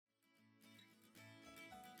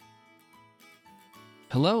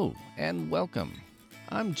Hello and welcome.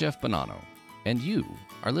 I'm Jeff Bonanno, and you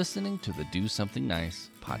are listening to the Do Something Nice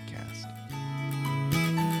podcast.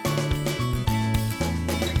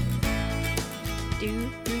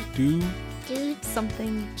 Do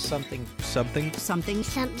something. Something.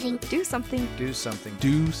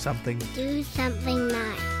 Do something.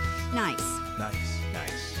 Nice.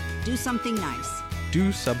 Do something nice.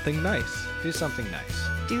 Do something nice. Do something nice.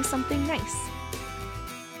 Do something nice.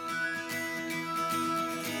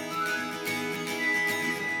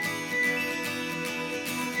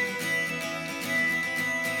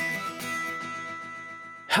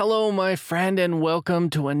 Hello, my friend, and welcome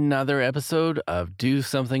to another episode of Do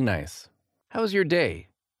Something Nice. How's your day?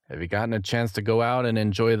 Have you gotten a chance to go out and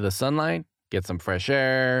enjoy the sunlight, get some fresh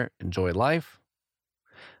air, enjoy life?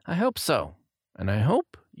 I hope so, and I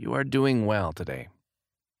hope you are doing well today.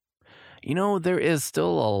 You know, there is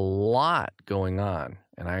still a lot going on,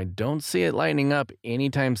 and I don't see it lightening up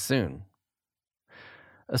anytime soon.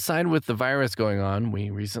 Aside with the virus going on, we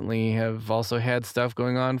recently have also had stuff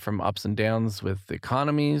going on from ups and downs with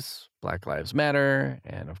economies, Black Lives Matter,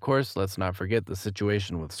 and of course, let's not forget the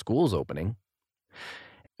situation with schools opening.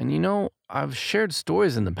 And you know, I've shared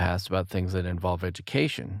stories in the past about things that involve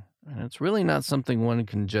education, and it's really not something one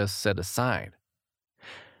can just set aside.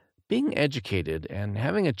 Being educated and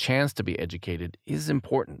having a chance to be educated is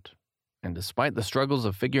important. And despite the struggles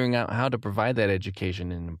of figuring out how to provide that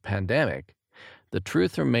education in a pandemic, the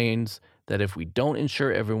truth remains that if we don't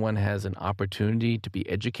ensure everyone has an opportunity to be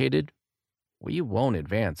educated, we won't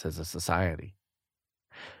advance as a society.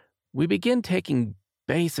 We begin taking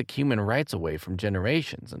basic human rights away from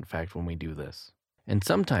generations, in fact, when we do this. And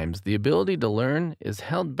sometimes the ability to learn is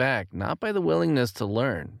held back not by the willingness to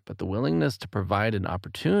learn, but the willingness to provide an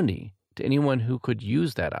opportunity to anyone who could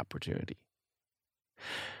use that opportunity.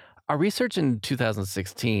 Our research in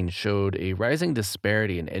 2016 showed a rising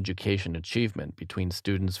disparity in education achievement between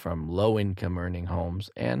students from low-income earning homes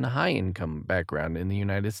and high-income background in the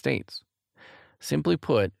United States. Simply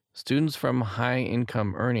put, students from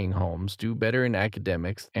high-income earning homes do better in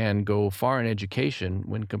academics and go far in education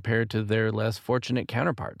when compared to their less fortunate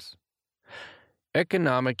counterparts.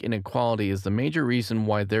 Economic inequality is the major reason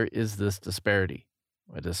why there is this disparity.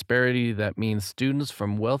 A disparity that means students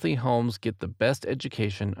from wealthy homes get the best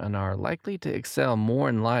education and are likely to excel more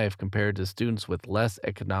in life compared to students with less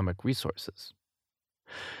economic resources.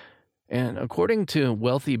 And according to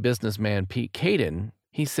wealthy businessman Pete Caden,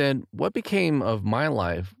 he said, "What became of my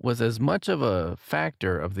life was as much of a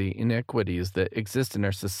factor of the inequities that exist in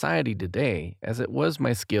our society today as it was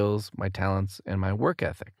my skills, my talents, and my work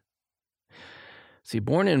ethic." See,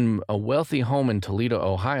 born in a wealthy home in Toledo,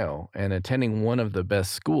 Ohio, and attending one of the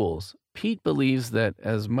best schools, Pete believes that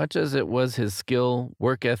as much as it was his skill,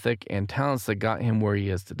 work ethic, and talents that got him where he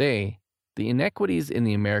is today, the inequities in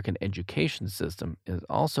the American education system is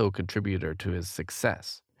also a contributor to his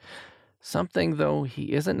success. Something, though,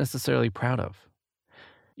 he isn't necessarily proud of.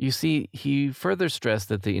 You see, he further stressed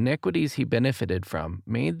that the inequities he benefited from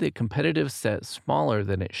made the competitive set smaller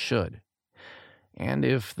than it should. And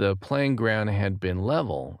if the playing ground had been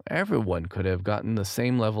level, everyone could have gotten the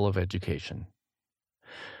same level of education.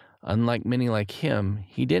 Unlike many like him,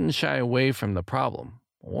 he didn't shy away from the problem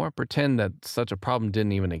or pretend that such a problem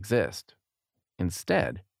didn't even exist.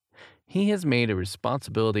 Instead, he has made a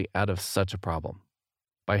responsibility out of such a problem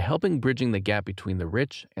by helping bridging the gap between the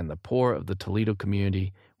rich and the poor of the Toledo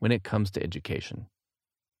community when it comes to education.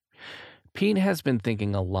 Pete has been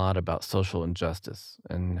thinking a lot about social injustice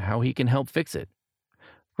and how he can help fix it.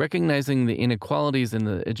 Recognizing the inequalities in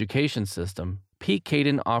the education system, Pete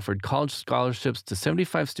Caden offered college scholarships to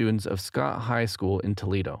 75 students of Scott High School in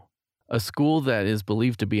Toledo, a school that is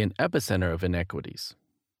believed to be an epicenter of inequities.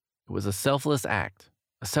 It was a selfless act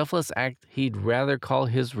he'd rather call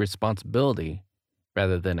his responsibility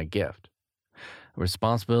rather than a gift. A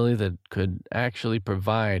responsibility that could actually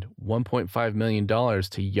provide $1.5 million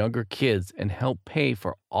to younger kids and help pay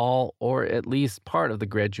for all or at least part of the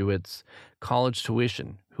graduates' college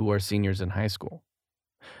tuition who are seniors in high school.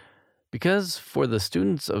 Because for the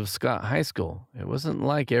students of Scott High School, it wasn't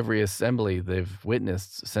like every assembly they've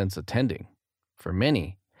witnessed since attending. For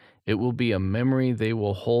many, it will be a memory they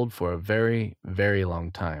will hold for a very, very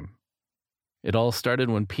long time. It all started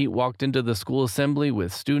when Pete walked into the school assembly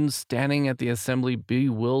with students standing at the assembly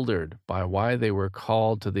bewildered by why they were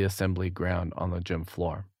called to the assembly ground on the gym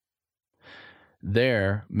floor.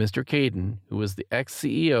 There, Mr. Caden, who was the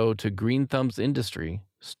ex-CEO to Green Thumbs Industry,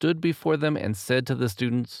 stood before them and said to the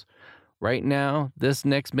students, "Right now, this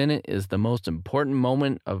next minute is the most important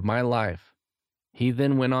moment of my life." He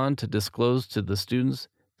then went on to disclose to the students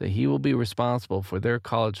that he will be responsible for their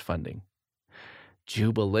college funding.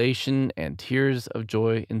 Jubilation and tears of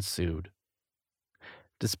joy ensued.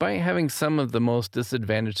 Despite having some of the most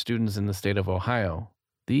disadvantaged students in the state of Ohio,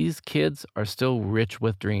 these kids are still rich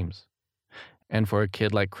with dreams. And for a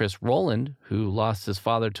kid like Chris Rowland, who lost his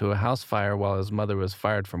father to a house fire while his mother was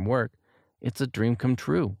fired from work, it's a dream come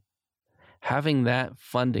true. Having that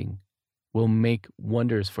funding will make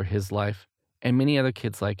wonders for his life and many other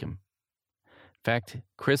kids like him. In fact,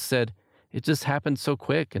 Chris said, it just happened so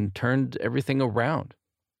quick and turned everything around.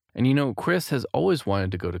 And Chris has always wanted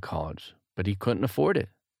to go to college, but he couldn't afford it,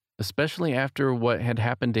 especially after what had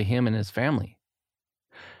happened to him and his family.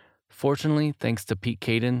 Fortunately, thanks to Pete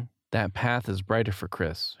Caden, that path is brighter for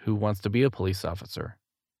Chris, who wants to be a police officer.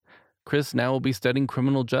 Chris now will be studying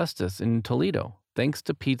criminal justice in Toledo, thanks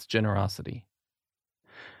to Pete's generosity.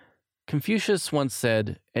 Confucius once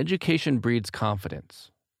said, education breeds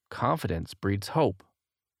confidence. Confidence breeds hope.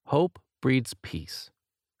 Hope breeds peace.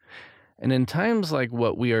 And in times like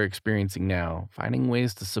what we are experiencing now, finding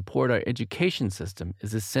ways to support our education system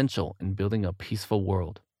is essential in building a peaceful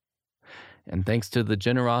world. And thanks to the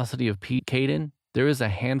generosity of Pete Caden, there is a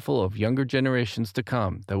handful of younger generations to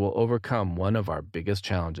come that will overcome one of our biggest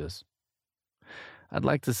challenges. I'd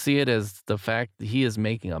like to see it as the fact that he is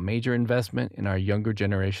making a major investment in our younger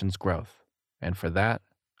generation's growth. And for that,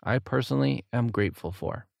 I personally am grateful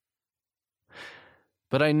for.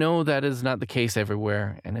 But I know that is not the case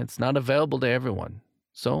everywhere, and it's not available to everyone.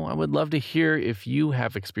 So I would love to hear if you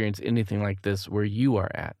have experienced anything like this where you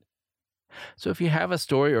are at. So if you have a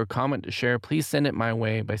story or comment to share, please send it my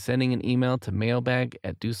way by sending an email to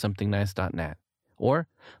mailbag@dosomethingnice.net, or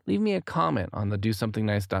leave me a comment on the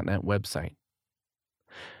dosomethingnice.net website.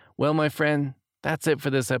 Well, my friend, that's it for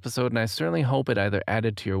this episode, and I certainly hope it either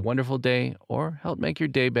added to your wonderful day or helped make your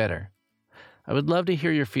day better. I would love to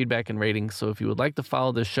hear your feedback and ratings, so if you would like to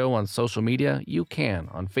follow this show on social media, you can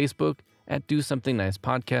on Facebook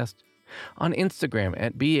 @DoSomethingNicePodcast, on Instagram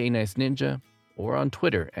 @BeANiceNinja, or on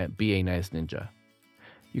Twitter @BeANiceNinja.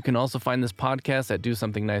 You can also find this podcast at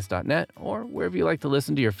dosomethingnice.net or wherever you like to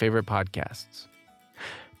listen to your favorite podcasts.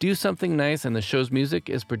 Do Something Nice and the show's music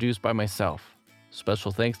is produced by myself.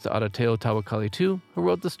 Special thanks to Arateo Tawakali II, who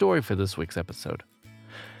wrote the story for this week's episode.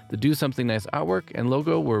 The Do Something Nice artwork and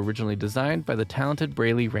logo were originally designed by the talented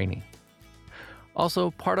Braylee Rainey.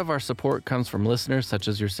 Also, part of our support comes from listeners such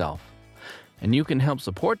as yourself. And you can help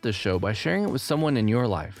support this show by sharing it with someone in your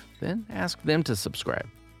life, then ask them to subscribe.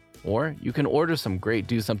 Or you can order some great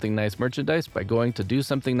Do Something Nice merchandise by going to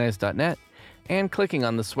dosomethingnice.net and clicking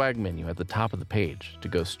on the swag menu at the top of the page to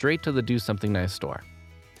go straight to the Do Something Nice store.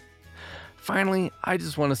 Finally, I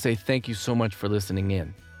just want to say thank you so much for listening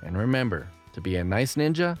in. And remember to be a nice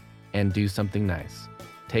ninja and do something nice.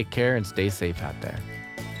 Take care and stay safe out there.